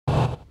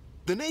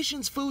The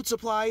nation's food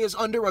supply is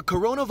under a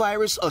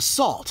coronavirus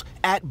assault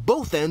at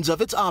both ends of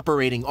its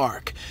operating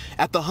arc.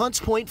 At the Hunts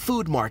Point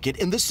Food Market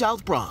in the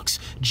South Bronx,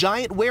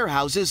 giant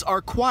warehouses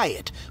are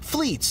quiet,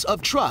 fleets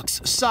of trucks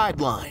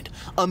sidelined,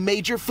 a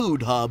major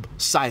food hub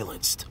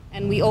silenced.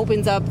 And we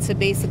opened up to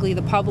basically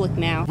the public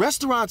now.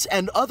 Restaurants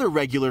and other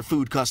regular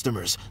food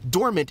customers,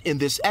 dormant in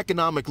this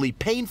economically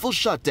painful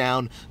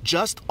shutdown,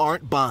 just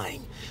aren't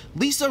buying.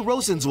 Lisa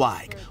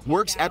Rosenzweig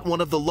works at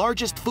one of the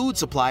largest food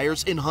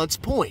suppliers in Hunts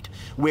Point,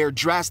 where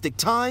drastic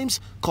times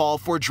call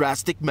for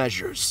drastic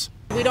measures.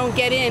 We don't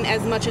get in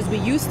as much as we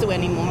used to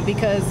anymore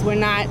because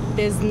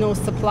there's no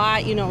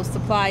supply,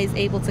 supply is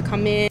able to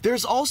come in.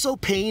 There's also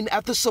pain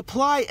at the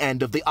supply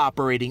end of the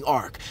operating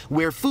arc,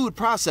 where food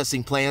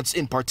processing plants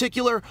in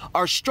particular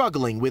are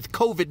struggling with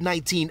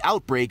COVID-19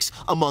 outbreaks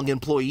among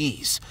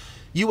employees.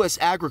 U.S.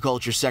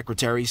 Agriculture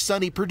Secretary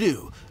Sonny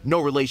Perdue, no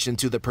relation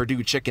to the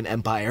Perdue chicken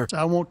empire.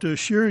 I want to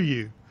assure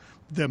you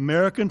the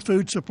American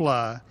food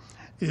supply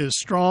is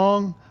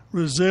strong,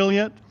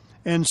 resilient,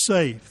 and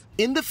safe.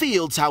 In the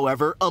fields,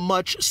 however, a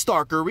much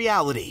starker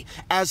reality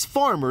as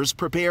farmers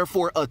prepare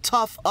for a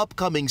tough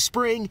upcoming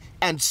spring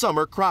and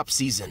summer crop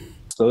season.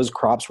 Those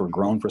crops were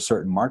grown for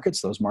certain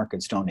markets. Those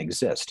markets don't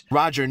exist.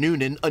 Roger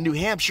Noonan, a New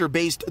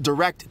Hampshire-based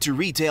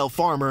direct-to-retail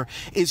farmer,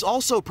 is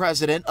also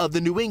president of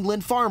the New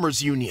England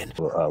Farmers Union.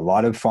 A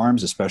lot of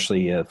farms,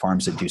 especially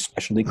farms that do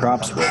specialty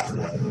crops,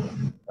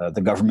 what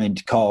the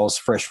government calls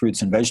fresh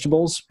fruits and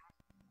vegetables,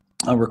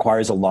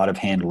 requires a lot of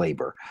hand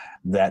labor.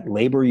 That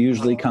labor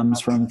usually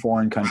comes from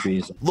foreign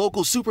countries.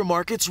 Local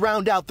supermarkets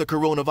round out the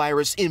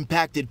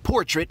coronavirus-impacted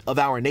portrait of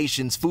our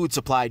nation's food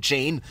supply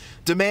chain.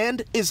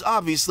 Demand is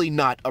obviously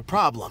not a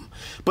problem.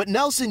 But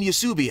Nelson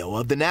Yasubio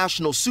of the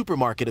National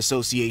Supermarket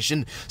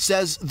Association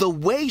says the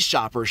way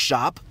shoppers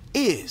shop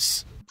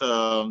is.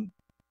 The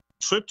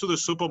trip to the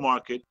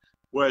supermarket,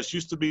 whereas it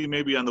used to be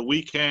maybe on the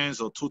weekends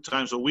or 2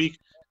 times a week,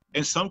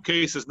 in some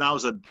cases now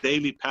is a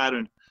daily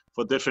pattern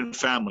for different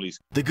families.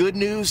 The good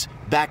news,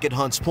 back at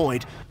Hunts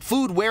Point,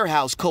 Food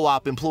Warehouse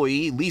Co-op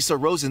employee Lisa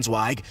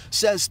Rosenzweig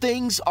says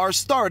things are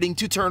starting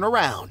to turn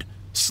around,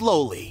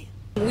 slowly.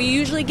 We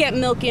usually get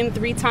milk in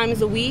 3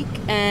 times a week,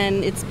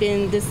 and it's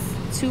been this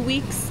 2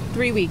 weeks,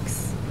 3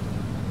 weeks.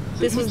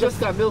 So this was just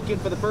got milk in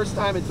for the first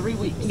time in 3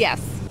 weeks?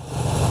 Yes.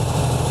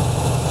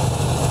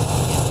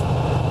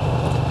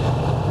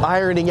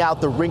 Ironing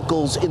out the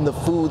wrinkles in the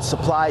food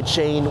supply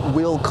chain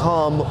will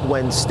come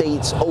when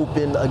states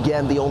open.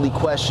 Again, the only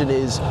question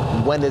is,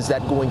 when is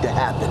that going to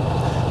happen?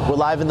 We're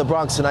live in the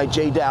Bronx tonight.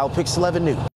 Jay Dow, Pix 11 News.